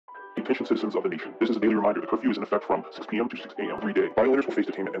Attention citizens of the nation. This is a daily reminder. The curfew is in effect from 6 p.m. to 6 a.m. every day. Violators will face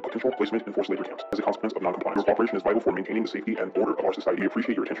detainment and potential placement in forced labor camps as a consequence of non-compliance. Your cooperation is vital for maintaining the safety and order of our society. We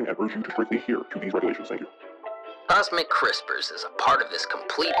appreciate your attention and urge you to strictly adhere to these regulations. Thank you. Cosmic Crispers is a part of this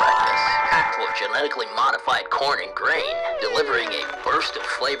complete breakfast, packed with genetically modified corn and grain, delivering a burst of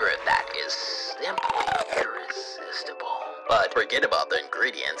flavor that is simply irresistible. But forget about the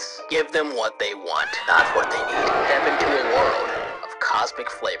ingredients. Give them what they want, not what they need. Step into a world of cosmic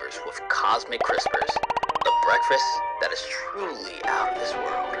flavors with Cosmic Crispers, the breakfast that is truly out of this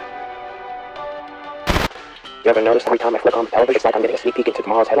world. You ever notice every time I flick on the television, it's like I'm getting a sneak peek into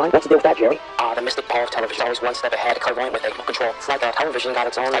tomorrow's headline? What's the deal with that, Jerry? The mystic power of television, always one step ahead, clairvoyant with remote control. It's like television got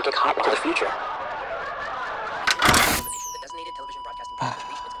its own psychic hotline to the future.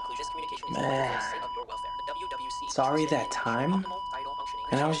 Sorry that time,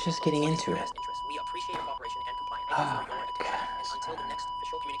 and I was just getting into it. Oh, until the next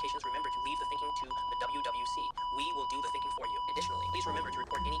official communications, remember to leave the thinking to the WWC. We will do the thinking for you. Additionally, please remember to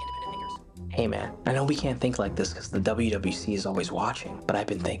report any independent thinkers. Hey man, I know we can't think like this because the WWC is always watching, but I've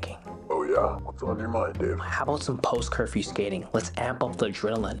been thinking. Oh yeah? What's on your mind, Dave? How about some post-curfew skating? Let's amp up the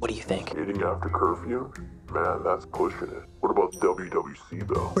adrenaline. What do you think? Skating after curfew? Man, that's pushing it. What about WWC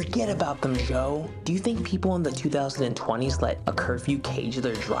though? Forget about them, Joe. Do you think people in the 2020s let a curfew cage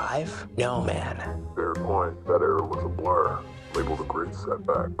their drive? No, man. Fair point. That era was a blur. Labeled a great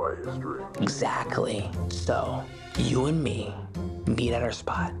setback by history. Exactly. So, you and me meet at our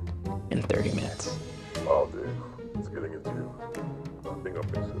spot in 30 minutes. Wow, Dave. It's getting into you. Nothing up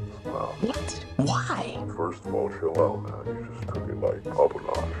makes sense. Wow. What? Why? First of all, chill out, man. You just took it like up a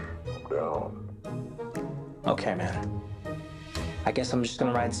notch. I'm down. Okay, man. I guess I'm just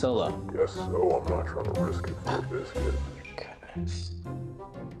gonna ride solo. Yes, so I'm not trying to risk it for a biscuit. Goodness.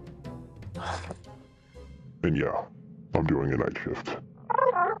 And yeah, I'm doing a night shift.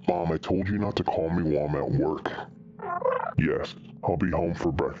 Mom, I told you not to call me while I'm at work. Yes, I'll be home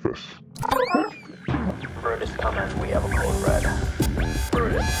for breakfast. Bird is coming, we have a code red.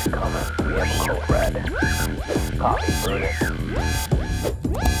 Bird is coming, we have a code red. Copy, Bird.